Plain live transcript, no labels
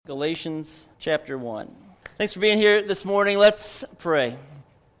Galatians chapter 1. Thanks for being here this morning. Let's pray.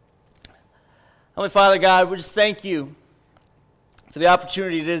 Heavenly Father God, we just thank you for the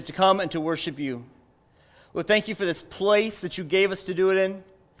opportunity it is to come and to worship you. Lord, thank you for this place that you gave us to do it in.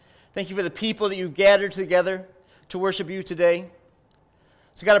 Thank you for the people that you've gathered together to worship you today.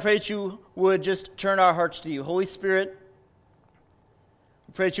 So God, I pray that you would just turn our hearts to you. Holy Spirit,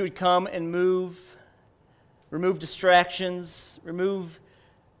 we pray that you would come and remove distractions, remove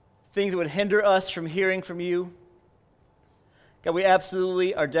things that would hinder us from hearing from you. God, we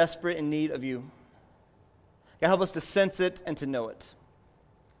absolutely are desperate in need of you. God, help us to sense it and to know it.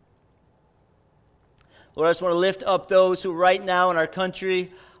 Lord, I just want to lift up those who right now in our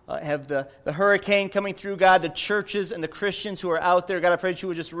country have the hurricane coming through, God, the churches and the Christians who are out there. God, I pray that you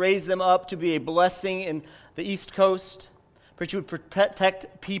would just raise them up to be a blessing in the East Coast. I pray that you would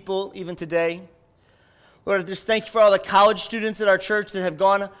protect people even today. Lord, I just thank you for all the college students at our church that have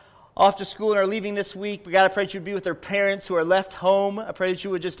gone off to school and are leaving this week. But God, I pray that you would be with their parents who are left home. I pray that you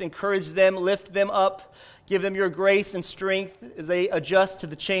would just encourage them, lift them up, give them your grace and strength as they adjust to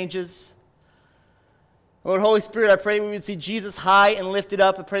the changes. Lord, Holy Spirit, I pray we would see Jesus high and lifted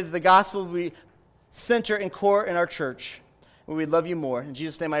up. I pray that the gospel would be center and core in our church. And we'd love you more. In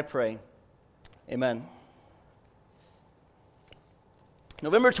Jesus' name I pray. Amen.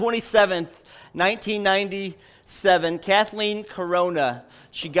 November 27th, 1997, Kathleen Corona,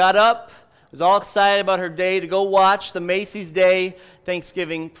 she got up, was all excited about her day to go watch the Macy's Day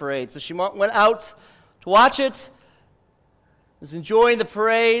Thanksgiving Parade. So she went out to watch it, was enjoying the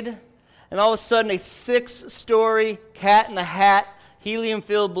parade, and all of a sudden a 6-story Cat in the Hat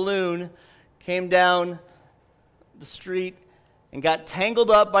helium-filled balloon came down the street and got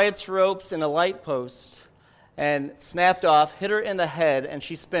tangled up by its ropes in a light post and snapped off, hit her in the head, and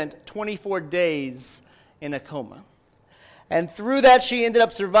she spent 24 days in a coma. And through that, she ended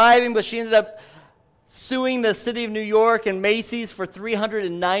up surviving, but she ended up suing the city of New York and Macy's for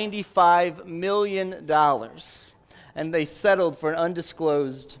 $395 million. And they settled for an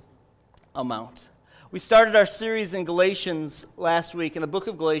undisclosed amount. We started our series in Galatians last week, and the book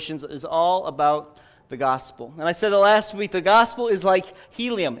of Galatians is all about the gospel. And I said last week, the gospel is like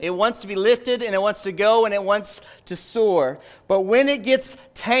helium. It wants to be lifted, and it wants to go, and it wants to soar. But when it gets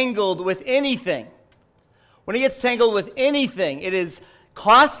tangled with anything, it is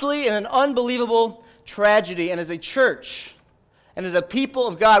costly and an unbelievable tragedy. And as a church, and as a people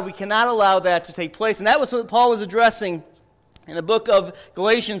of God, we cannot allow that to take place. And that was what Paul was addressing in the book of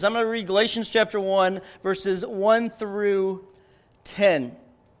Galatians. I'm going to read Galatians chapter 1, verses 1 through 10.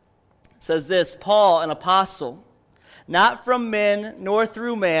 It says this: Paul, an apostle, not from men nor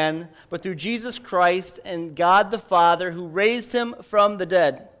through man, but through Jesus Christ and God the Father, who raised him from the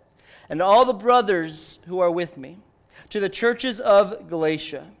dead, and all the brothers who are with me, to the churches of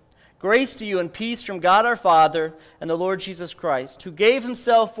Galatia. Grace to you and peace from God our Father and the Lord Jesus Christ, who gave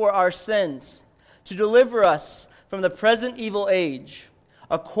himself for our sins to deliver us from the present evil age,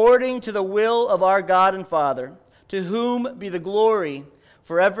 according to the will of our God and Father, to whom be the glory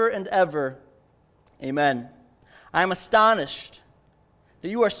forever and ever. Amen. I am astonished that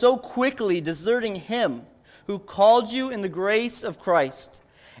you are so quickly deserting him who called you in the grace of Christ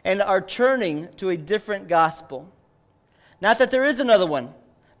and are turning to a different gospel. Not that there is another one,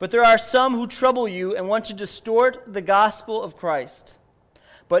 but there are some who trouble you and want to distort the gospel of Christ.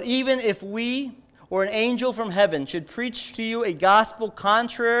 But even if we or an angel from heaven should preach to you a gospel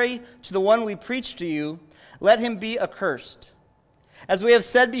contrary to the one we preach to you, let him be accursed. As we have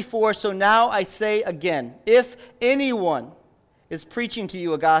said before, so now I say again, if anyone is preaching to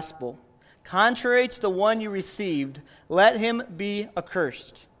you a gospel contrary to the one you received, let him be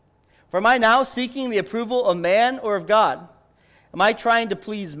accursed. For am I now seeking the approval of man or of God? Am I trying to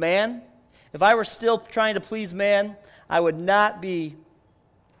please man? If I were still trying to please man, I would not be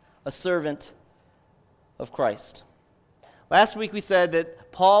a servant of Christ. Last week we said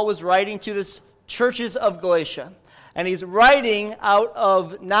that Paul was writing to the churches of Galatia, and he's writing out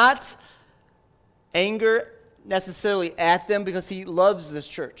of not anger necessarily at them, because he loves this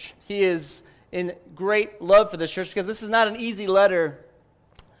church. He is in great love for this church, because this is not an easy letter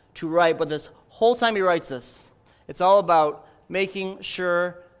to write, but this whole time he writes this, it's all about making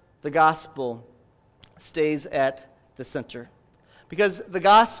sure the gospel stays at the center. Because the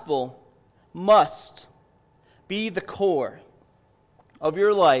gospel must be the core of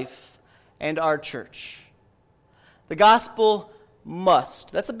your life and our church. The gospel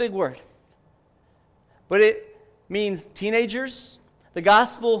must. That's a big word. But it means teenagers. The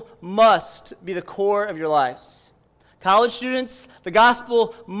gospel must be the core of your lives. College students, the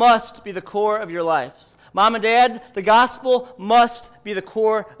gospel must be the core of your lives. Mom and dad, the gospel must be the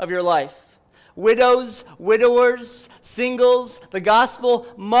core of your life. Widows, widowers, singles, the gospel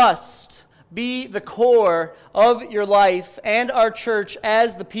must be the core of your life and our church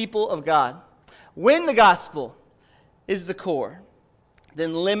as the people of God. When the gospel is the core,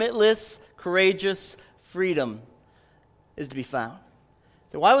 then limitless, courageous freedom is to be found.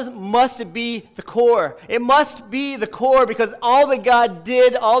 So why must it be the core? It must be the core because all that God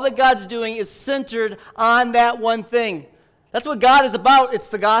did, all that God's doing is centered on that one thing. That's what God is about. It's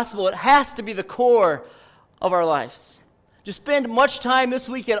the gospel. It has to be the core of our lives. Do you spend much time this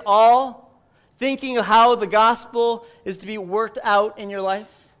week at all thinking of how the gospel is to be worked out in your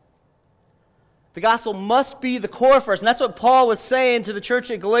life? The gospel must be the core for us. And that's what Paul was saying to the church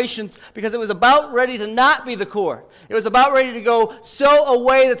at Galatians, because it was about ready to not be the core. It was about ready to go so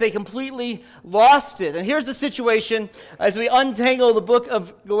away that they completely lost it. And here's the situation as we untangle the book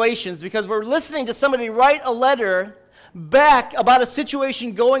of Galatians, because we're listening to somebody write a letter back about a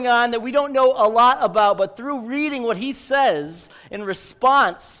situation going on that we don't know a lot about, but through reading what he says in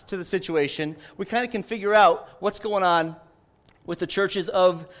response to the situation, we kind of can figure out what's going on with the churches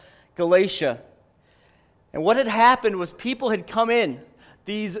of Galatia. And what had happened was people had come in,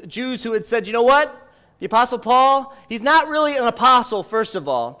 these Jews who had said, you know what? The Apostle Paul, he's not really an apostle, first of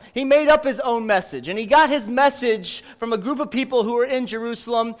all. He made up his own message, and he got his message from a group of people who were in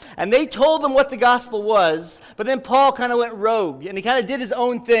Jerusalem, and they told him what the gospel was, but then Paul kind of went rogue, and he kind of did his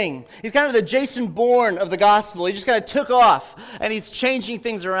own thing. He's kind of the Jason Bourne of the gospel. He just kind of took off, and he's changing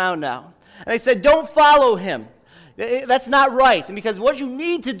things around now. And they said, don't follow him. That's not right, and because what you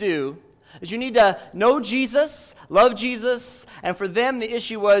need to do is you need to know Jesus, love Jesus, and for them the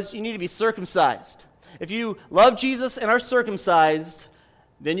issue was you need to be circumcised. If you love Jesus and are circumcised,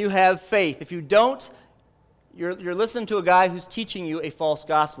 then you have faith. If you don't, you're listening to a guy who's teaching you a false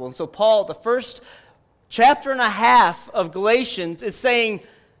gospel. And so Paul, the first chapter and a half of Galatians, is saying,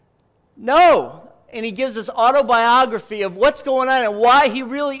 no. And he gives this autobiography of what's going on and why he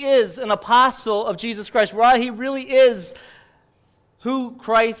really is an apostle of Jesus Christ, why he really is who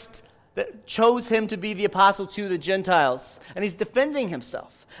Christ that chose him to be the apostle to the Gentiles. And he's defending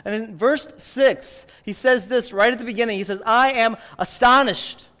himself. And in verse 6, he says this right at the beginning. He says, I am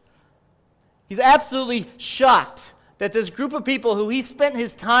astonished. He's absolutely shocked that this group of people who he spent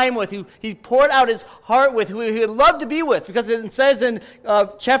his time with, who he poured out his heart with, who he would love to be with, because it says in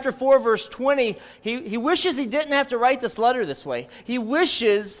chapter 4, verse 20, he wishes he didn't have to write this letter this way. He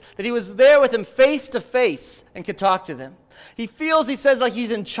wishes that he was there with them face to face and could talk to them. He feels, he says, like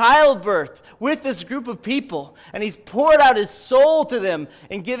he's in childbirth with this group of people, and he's poured out his soul to them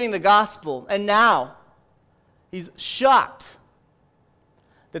in giving the gospel. And now he's shocked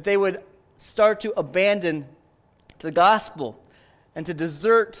that they would start to abandon the gospel and to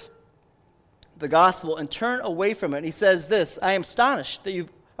desert the gospel and turn away from it. And he says this, I am astonished that you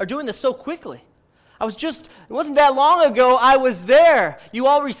are doing this so quickly. It wasn't that long ago I was there. You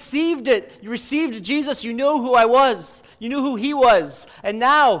all received it. You received Jesus. You knew who I was. You knew who he was. And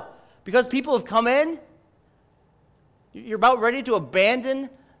now, because people have come in, you're about ready to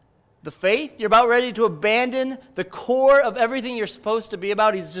abandon the faith. You're about ready to abandon the core of everything you're supposed to be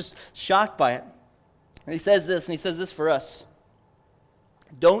about. He's just shocked by it. And he says this for us.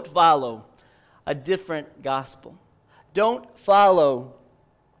 Don't follow a different gospel. Don't follow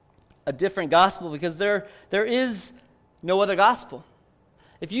a different gospel, because there is no other gospel.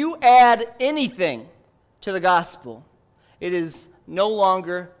 If you add anything to the gospel, it is no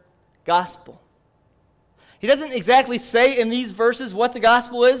longer gospel. He doesn't exactly say in these verses what the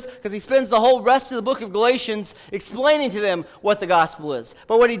gospel is, because he spends the whole rest of the book of Galatians explaining to them what the gospel is.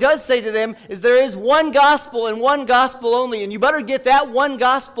 But what he does say to them is there is one gospel and one gospel only, and you better get that one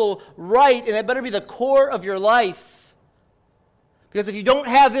gospel right, and it better be the core of your life. Because if you don't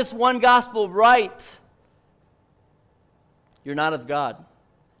have this one gospel right, you're not of God.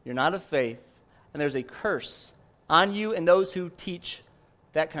 You're not of faith. And there's a curse on you and those who teach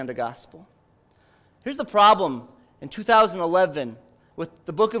that kind of gospel. Here's the problem in 2011 with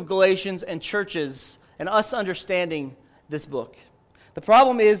the book of Galatians and churches and us understanding this book. The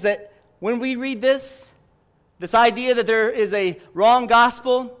problem is that when we read this idea that there is a wrong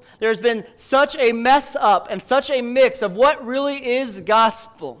gospel, there's been such a mess up and such a mix of what really is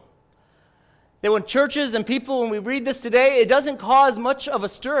gospel that when churches and people, when we read this today, it doesn't cause much of a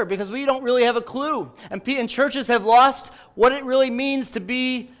stir because we don't really have a clue. And churches have lost what it really means to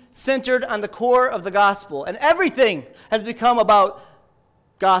be centered on the core of the gospel. And everything has become about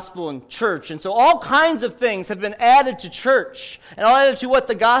gospel and church. And so all kinds of things have been added to church and added to what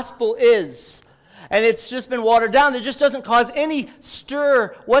the gospel is. and it's just been watered down. It just doesn't cause any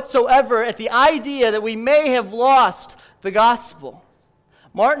stir whatsoever at the idea that we may have lost the gospel.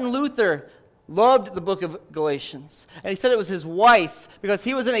 Martin Luther loved the book of Galatians, and he said it was his wife because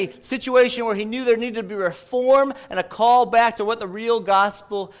he was in a situation where he knew there needed to be reform and a call back to what the real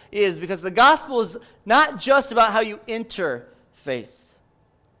gospel is, because the gospel is not just about how you enter faith.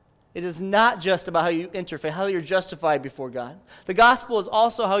 It is not just about how you enter faith, how you're justified before God. The gospel is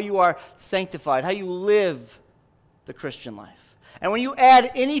also how you are sanctified, how you live the Christian life. And when you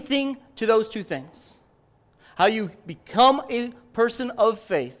add anything to those two things, how you become a person of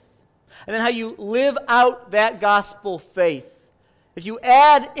faith, and then how you live out that gospel faith. If you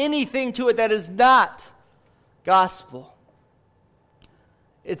add anything to it that is not gospel,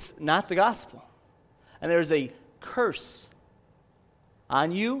 it's not the gospel. And there's a curse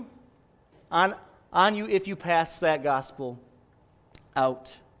on you, on you if you pass that gospel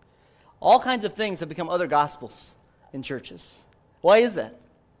out. All kinds of things have become other gospels in churches. Why is that?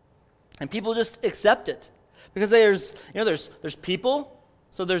 And people just accept it. Because there's people.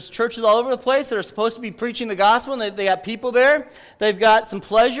 So there's churches all over the place that are supposed to be preaching the gospel, and they got people there. They've got some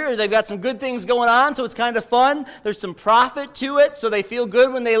pleasure. They've got some good things going on, so it's kind of fun. There's some profit to it, so they feel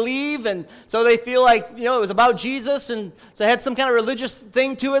good when they leave, and so they feel like, it was about Jesus, and so it had some kind of religious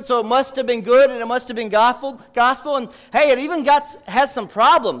thing to it, so it must have been good, and it must have been gospel. And hey, it even has some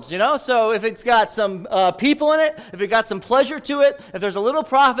problems, So if it's got some people in it, if it got some pleasure to it, if there's a little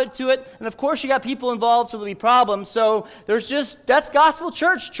profit to it, and of course you got people involved, so there'll be problems. So that's gospel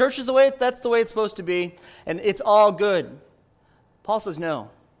church. Church is that's the way it's supposed to be, and it's all good. Paul says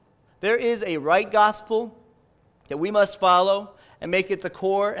no. There is a right gospel that we must follow and make it the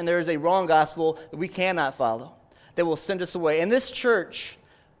core, and there is a wrong gospel that we cannot follow, that will send us away. And this church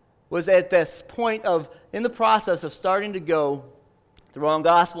was at this point in the process of starting to go the wrong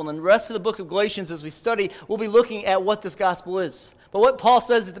gospel. And the rest of the book of Galatians, as we study, we'll be looking at what this gospel is. But what Paul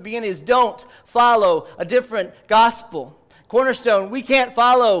says at the beginning is, don't follow a different gospel. Cornerstone, we can't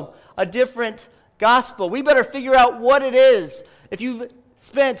follow a different gospel. We better figure out what it is. If you've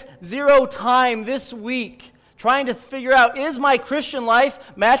spent zero time this week trying to figure out, is my Christian life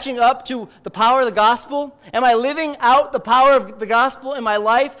matching up to the power of the gospel? Am I living out the power of the gospel in my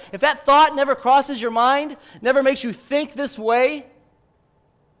life? If that thought never crosses your mind, never makes you think this way,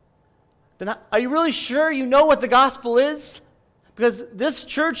 then are you really sure you know what the gospel is? Because this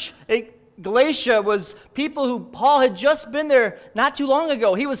church, Galatia, was people who Paul had just been there not too long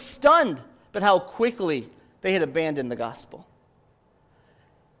ago. He was stunned at how quickly they had abandoned the gospel.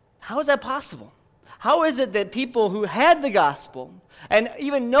 How is that possible? How is it that people who had the gospel and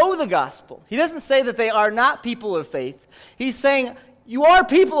even know the gospel, he doesn't say that they are not people of faith. He's saying, you are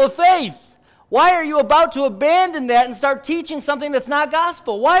people of faith. Why are you about to abandon that and start teaching something that's not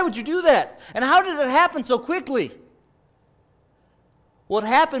gospel? Why would you do that? And how did it happen so quickly? Well, it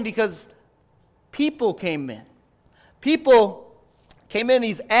happened because people came in. People came in,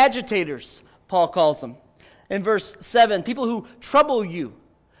 these agitators, Paul calls them. In verse 7, people who trouble you.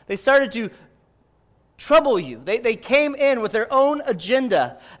 They started to trouble you. They came in with their own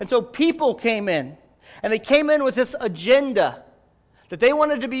agenda. And so people came in. And they came in with this agenda that they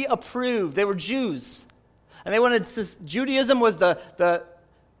wanted to be approved. They were Jews. And they wanted Judaism was the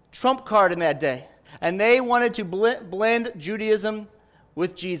trump card in that day. And they wanted to blend Judaism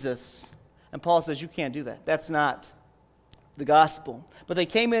with Jesus. And Paul says, you can't do that. That's not the gospel. But they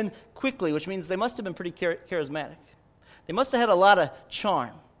came in quickly, which means they must have been pretty charismatic. They must have had a lot of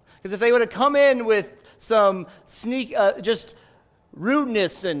charm. Because if they would have come in with some just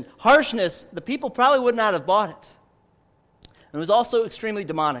rudeness and harshness, the people probably would not have bought it. And it was also extremely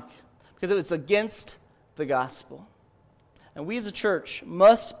demonic, because it was against the gospel. And we as a church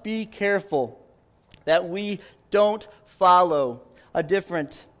must be careful that we don't follow a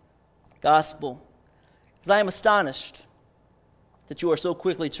different gospel. Because I am astonished that you are so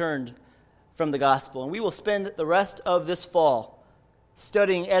quickly turned from the gospel. And we will spend the rest of this fall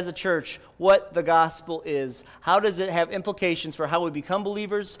studying as a church what the gospel is. How does it have implications for how we become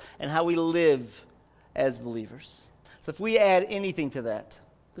believers and how we live as believers? So if we add anything to that,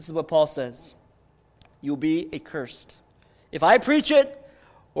 this is what Paul says. You'll be accursed. If I preach it,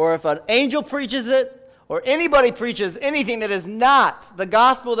 or if an angel preaches it, or anybody preaches anything that is not the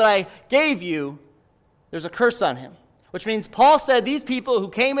gospel that I gave you, there's a curse on him. Which means Paul said these people who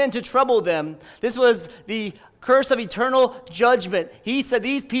came in to trouble them, this was the curse of eternal judgment. He said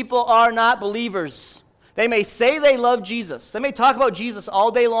these people are not believers. They may say they love Jesus. They may talk about Jesus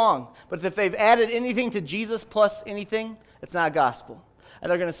all day long, but if they've added anything to Jesus plus anything, it's not gospel. And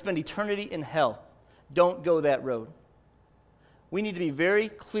they're going to spend eternity in hell. Don't go that road. We need to be very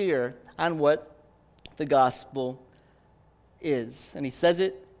clear on what the gospel is. And he says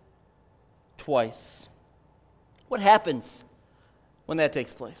it twice. What happens when that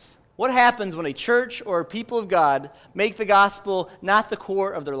takes place? What happens when a church or a people of God make the gospel not the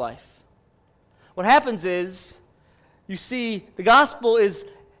core of their life? What happens is, you see, the gospel is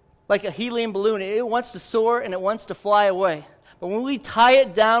like a helium balloon. It wants to soar and it wants to fly away. But when we tie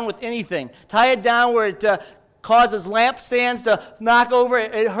it down with anything, tie it down where it causes lampstands to knock over,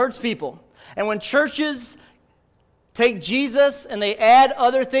 it hurts people. And when churches take Jesus and they add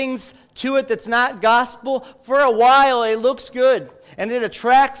other things to it that's not gospel, for a while it looks good and it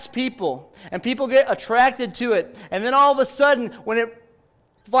attracts people and people get attracted to it. And then all of a sudden, when it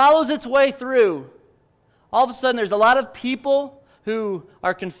follows its way through, all of a sudden there's a lot of people who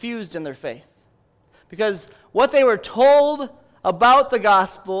are confused in their faith. Because what they were told about the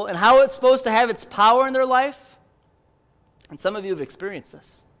gospel and how it's supposed to have its power in their life, and some of you have experienced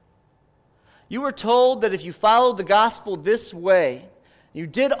this. You were told that if you followed the gospel this way, you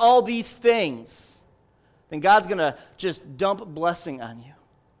did all these things, then God's going to just dump blessing on you.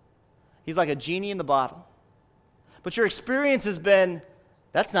 He's like a genie in the bottle. But your experience has been,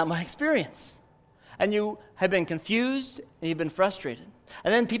 that's not my experience. And you have been confused and you've been frustrated.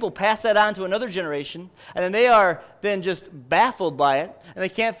 And then people pass that on to another generation, and then they are then just baffled by it, and they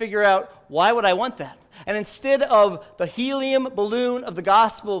can't figure out, why would I want that? And instead of the helium balloon of the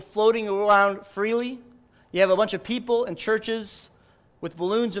gospel floating around freely, you have a bunch of people in churches with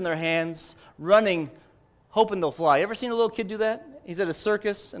balloons in their hands running, hoping they'll fly. You ever seen a little kid do that? He's at a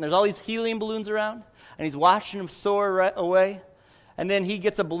circus, and there's all these helium balloons around, and he's watching them soar away, and then he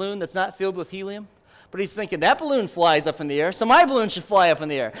gets a balloon that's not filled with helium. But he's thinking, that balloon flies up in the air, so my balloon should fly up in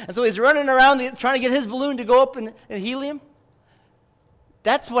the air. And so he's running around trying to get his balloon to go up in helium.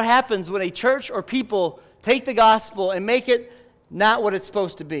 That's what happens when a church or people take the gospel and make it not what it's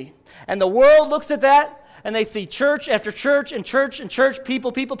supposed to be. And the world looks at that, and they see church after church and church and church,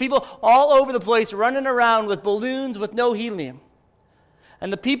 people all over the place running around with balloons with no helium.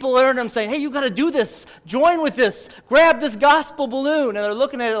 And the people around them saying, hey, you got to do this. Join with this. Grab this gospel balloon. And they're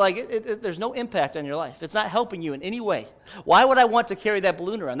looking at it like there's no impact on your life. It's not helping you in any way. Why would I want to carry that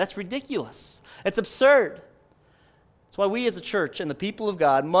balloon around? That's ridiculous. It's absurd. That's why we as a church and the people of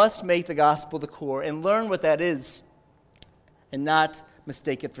God must make the gospel the core and learn what that is and not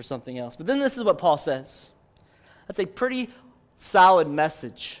mistake it for something else. But then this is what Paul says. That's a pretty solid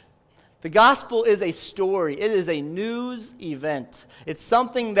message. The gospel is a story. It is a news event. It's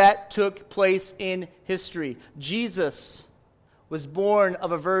something that took place in history. Jesus was born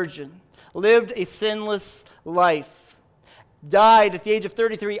of a virgin, lived a sinless life, died at the age of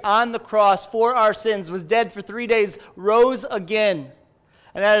 33 on the cross for our sins, was dead for 3 days, rose again.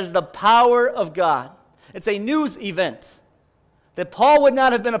 And that is the power of God. It's a news event that Paul would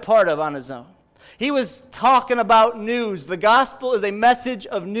not have been a part of on his own. He was talking about news. The gospel is a message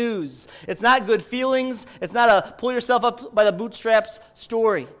of news. It's not good feelings. It's not a pull yourself up by the bootstraps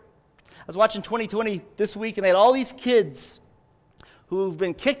story. I was watching 2020 this week, and they had all these kids who've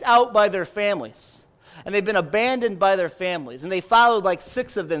been kicked out by their families, and they've been abandoned by their families, and they followed like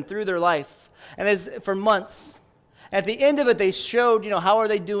 6 of them through their life, and for months. And at the end of it, they showed, how are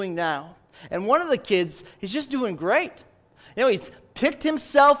they doing now? And one of the kids, he's just doing great. He's picked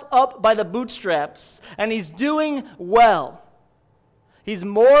himself up by the bootstraps, and he's doing well. He's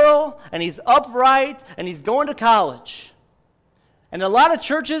moral, and he's upright, and he's going to college. And a lot of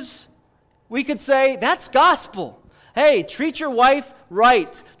churches, we could say, that's gospel. Hey, treat your wife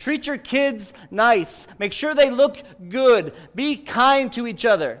right. Treat your kids nice. Make sure they look good. Be kind to each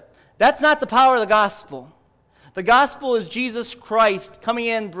other. That's not the power of the gospel. The gospel is Jesus Christ coming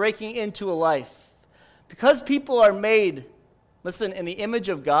in, breaking into a life. Because people are made, listen, in the image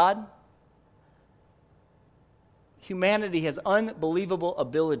of God, humanity has unbelievable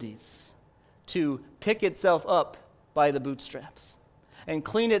abilities to pick itself up by the bootstraps and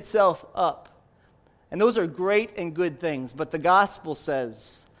clean itself up. And those are great and good things, but the gospel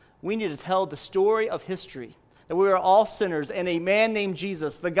says we need to tell the story of history, that we are all sinners, and a man named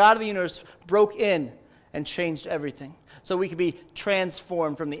Jesus, the God of the universe, broke in and changed everything so we could be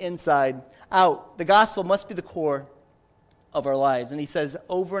transformed from the inside out. The gospel must be the core of our lives. And he says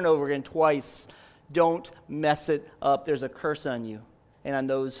over and over again, twice, don't mess it up. There's a curse on you and on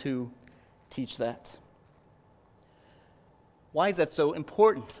those who teach that. Why is that so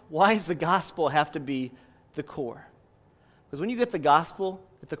important? Why does the gospel have to be the core? Because when you get the gospel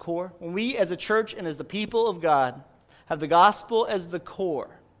at the core, when we as a church and as the people of God have the gospel as the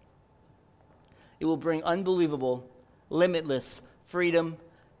core, it will bring unbelievable, limitless freedom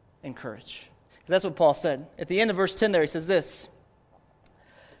and courage. Because that's what Paul said. At the end of verse 10 there, he says this,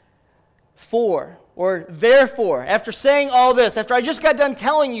 or therefore, after saying all this, after I just got done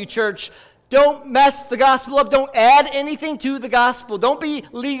telling you, church, don't mess the gospel up. Don't add anything to the gospel. Don't be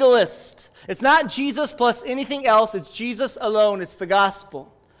legalist. It's not Jesus plus anything else. It's Jesus alone. It's the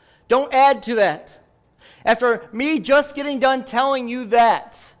gospel. Don't add to that. After me just getting done telling you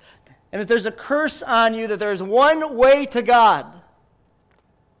that, and that there's a curse on you, that there's one way to God,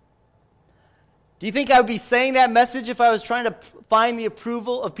 do you think I would be saying that message if I was trying to find the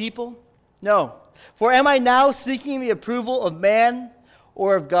approval of people? No. For am I now seeking the approval of man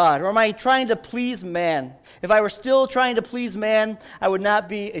or of God? Or am I trying to please man? If I were still trying to please man, I would not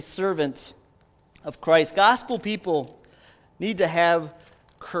be a servant of Christ. Gospel people need to have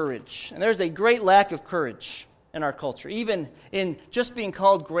courage. And there's a great lack of courage in our culture, even in just being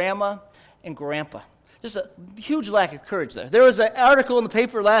called grandma and grandpa. Just a huge lack of courage there. There was an article in the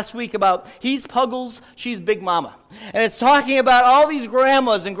paper last week about he's Puggles, she's Big Mama. And it's talking about all these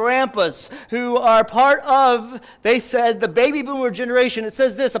grandmas and grandpas who are part of, they said, the baby boomer generation. It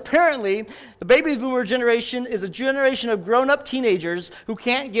says this, apparently, the baby boomer generation is a generation of grown-up teenagers who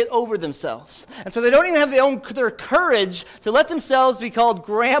can't get over themselves. And so they don't even have their courage to let themselves be called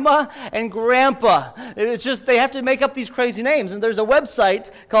grandma and grandpa. It's just they have to make up these crazy names. And there's a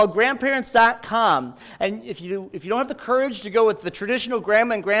website called grandparents.com. And if you don't have the courage to go with the traditional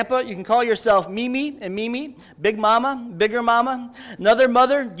grandma and grandpa, you can call yourself Mimi and Mimi, Big Mama, Bigger Mama, Another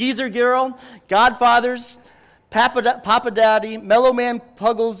Mother, Geezer Girl, Godfathers, Papa Daddy, Mellow Man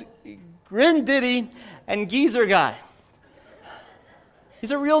Puggles, Grin Diddy, and Geezer Guy.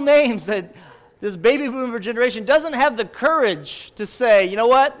 These are real names that this baby boomer generation doesn't have the courage to say, you know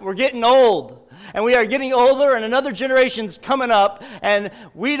what, we're getting old, and we are getting older, and another generation's coming up, and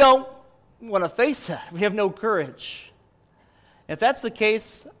we don't want to face that. We have no courage. If that's the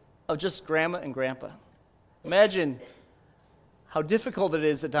case of just grandma and grandpa, imagine how difficult it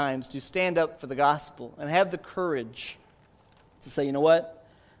is at times to stand up for the gospel and have the courage to say, you know what?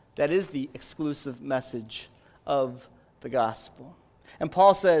 That is the exclusive message of the gospel. And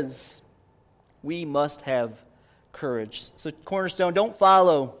Paul says, we must have courage. So Cornerstone, don't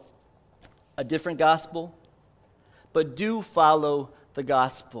follow a different gospel, but do follow the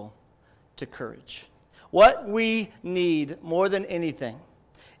gospel to courage. What we need more than anything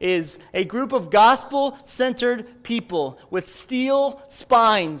is a group of gospel-centered people with steel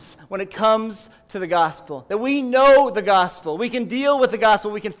spines when it comes to the gospel. That we know the gospel. We can deal with the gospel.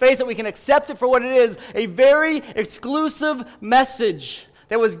 We can face it. We can accept it for what it is. A very exclusive message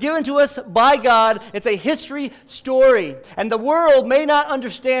that was given to us by God. It's a history story. And the world may not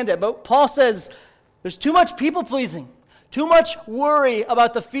understand it. But Paul says there's too much people-pleasing. Too much worry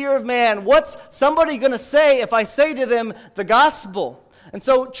about the fear of man. What's somebody going to say if I say to them the gospel? And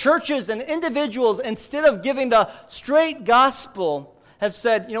so churches and individuals, instead of giving the straight gospel, have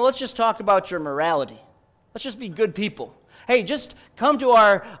said, you know, let's just talk about your morality. Let's just be good people. Hey, just come to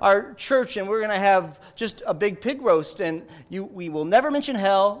our church and we're going to have just a big pig roast, and we will never mention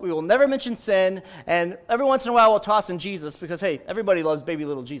hell, we will never mention sin, and every once in a while we'll toss in Jesus because, hey, everybody loves baby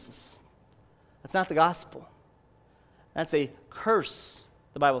little Jesus. That's not the gospel. That's a curse,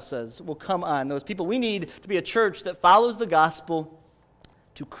 the Bible says, will come on those people. We need to be a church that follows the gospel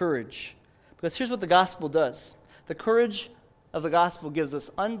to courage. Because here's what the gospel does. The courage of the gospel gives us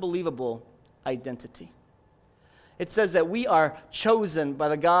unbelievable identity. It says that we are chosen by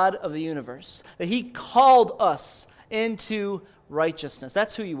the God of the universe, that he called us into righteousness.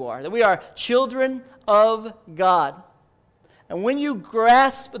 That's who you are, that we are children of God. And when you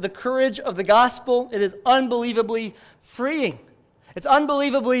grasp the courage of the gospel, it is unbelievably freeing. It's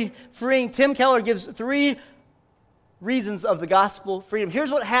unbelievably freeing. Tim Keller gives 3 reasons of the gospel freedom. Here's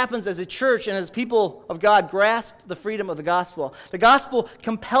what happens as a church and as people of God grasp the freedom of the gospel. The gospel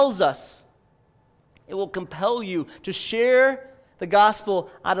compels us. It will compel you to share the gospel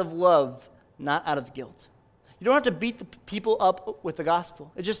out of love, not out of guilt. You don't have to beat the people up with the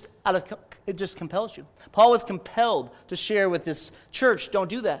gospel. It just compels you. Paul was compelled to share with this church. Don't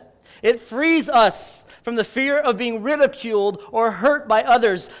do that. It frees us from the fear of being ridiculed or hurt by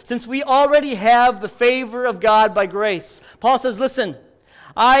others, since we already have the favor of God by grace. Paul says, listen,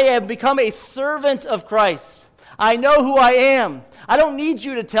 I have become a servant of Christ. I know who I am. I don't need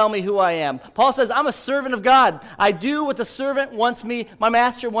you to tell me who I am. Paul says, I'm a servant of God. I do what the servant wants me, my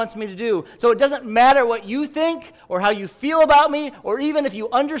master wants me to do. So it doesn't matter what you think or how you feel about me or even if you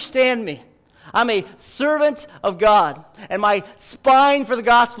understand me. I'm a servant of God, and my spine for the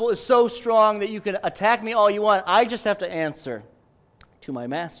gospel is so strong that you can attack me all you want. I just have to answer to my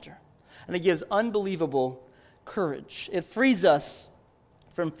master. And it gives unbelievable courage. It frees us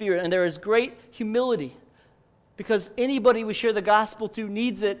from fear, and there is great humility because anybody we share the gospel to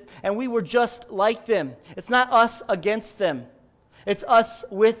needs it, and we were just like them. It's not us against them. It's us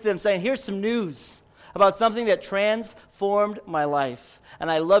with them saying, here's some news about something that transformed my life, and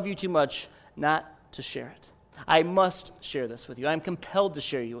I love you too much not to share it. I must share this with you. I'm compelled to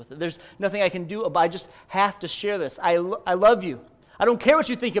share you with it. There's nothing I can do about it. I just have to share this. I love you. I don't care what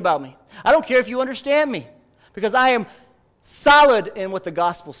you think about me. I don't care if you understand me, because I am solid in what the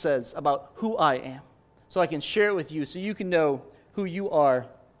gospel says about who I am. So I can share it with you so you can know who you are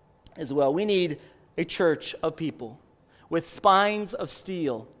as well. We need a church of people with spines of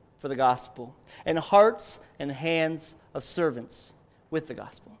steel for the gospel and hearts and hands of servants with the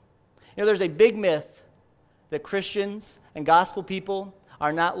gospel. You know, there's a big myth that Christians and gospel people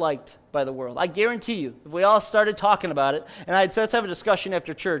are not liked by the world. I guarantee you, if we all started talking about it, and I'd say, let's have a discussion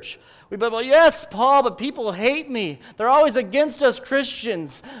after church, we'd be like, yes, Paul, but people hate me. They're always against us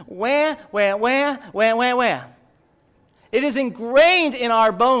Christians. Wah, wah, wah, wah, wah, wah. It is ingrained in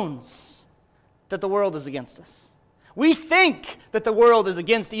our bones that the world is against us. We think that the world is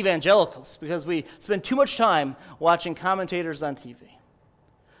against evangelicals because we spend too much time watching commentators on TV.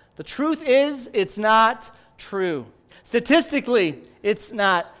 The truth is, it's not true. Statistically, it's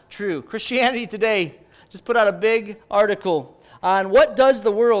not true. Christianity Today just put out a big article on what does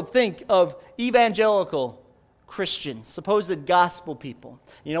the world think of evangelical Christians, supposed gospel people.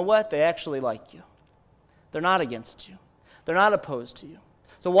 You know what? They actually like you. They're not against you. They're not opposed to you.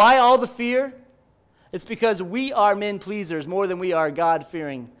 So why all the fear? It's because we are men pleasers more than we are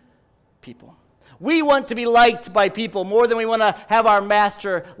God-fearing people. We want to be liked by people more than we want to have our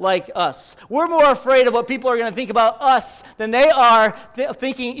master like us. We're more afraid of what people are going to think about us than they are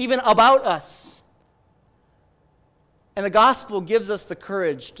thinking even about us. And the gospel gives us the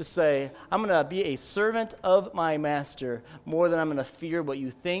courage to say, I'm going to be a servant of my master more than I'm going to fear what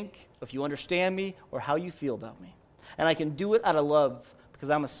you think, if you understand me, or how you feel about me. And I can do it out of love because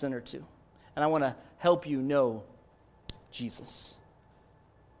I'm a sinner too. And I want to help you know Jesus.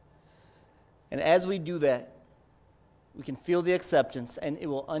 And as we do that, we can feel the acceptance, and it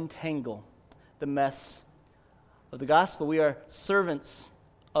will untangle the mess of the gospel. We are servants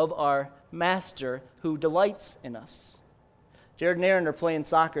of our master who delights in us. Jared and Aaron are playing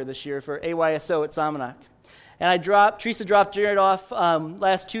soccer this year for AYSO at Somonauk. And Teresa dropped Jared off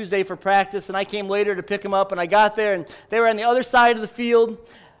last Tuesday for practice, and I came later to pick him up, and I got there, and they were on the other side of the field,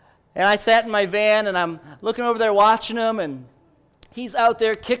 and I sat in my van, and I'm looking over there watching him, and he's out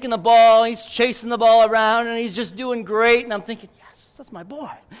there kicking the ball, he's chasing the ball around, and he's just doing great. And I'm thinking, yes, that's my boy.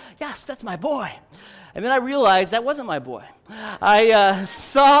 Yes, that's my boy. And then I realized that wasn't my boy. I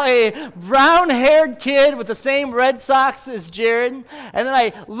saw a brown-haired kid with the same red socks as Jared, and then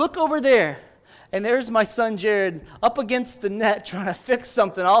I look over there, and there's my son Jared up against the net trying to fix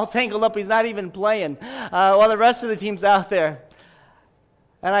something, all tangled up. He's not even playing while the rest of the team's out there.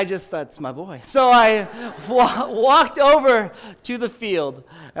 And I just thought, it's my boy. So I walked over to the field,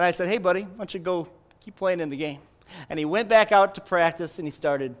 and I said, hey, buddy, why don't you go keep playing in the game? And he went back out to practice, and he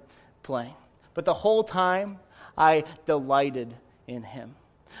started playing. But the whole time, I delighted in him.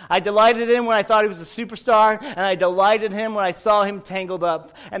 I delighted in him when I thought he was a superstar, and I delighted in him when I saw him tangled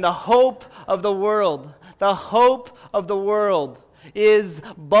up. And the hope of the world is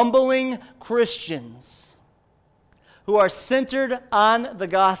bumbling Christians who are centered on the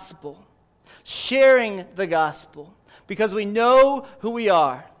gospel, sharing the gospel, because we know who we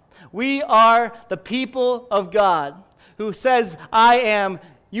are. We are the people of God who says,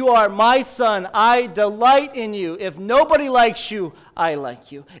 you are my son, I delight in you. If nobody likes you, I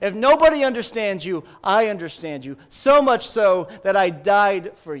like you. If nobody understands you, I understand you. So much so that I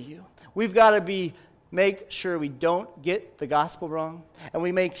died for you. We've got to make sure we don't get the gospel wrong, and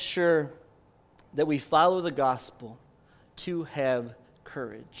we make sure that we follow the gospel to have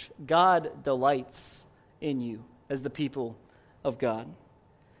courage. God delights in you as the people of God.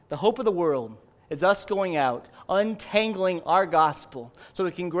 The hope of the world is us going out, untangling our gospel so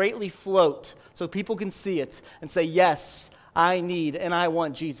it can greatly float, so people can see it and say, yes, I need and I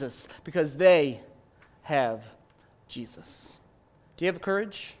want Jesus, because they have Jesus. Do you have the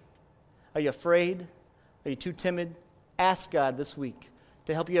courage? Are you afraid? Are you too timid? Ask God this week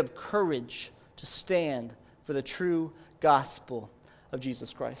to help you have courage to stand for the true gospel of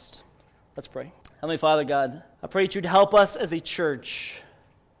Jesus Christ. Let's pray. Heavenly Father God, I pray that you'd help us as a church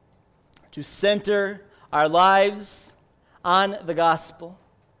to center our lives on the gospel.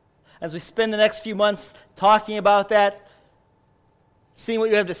 As we spend the next few months talking about that, seeing what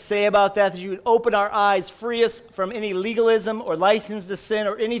you have to say about that you would open our eyes, free us from any legalism or license to sin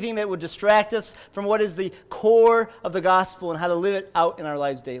or anything that would distract us from what is the core of the gospel and how to live it out in our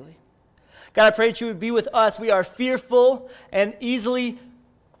lives daily. God, I pray that you would be with us. We are fearful and easily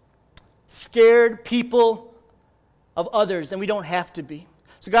scared people of others, and we don't have to be.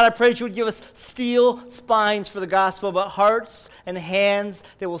 So God, I pray that you would give us steel spines for the gospel, but hearts and hands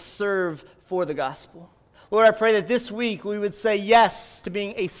that will serve for the gospel. Lord, I pray that this week we would say yes to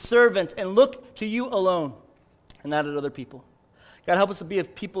being a servant and look to you alone and not at other people. God, help us to be a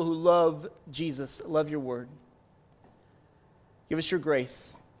people who love Jesus, love your word. Give us your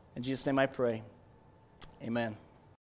grace. In Jesus' name I pray. Amen.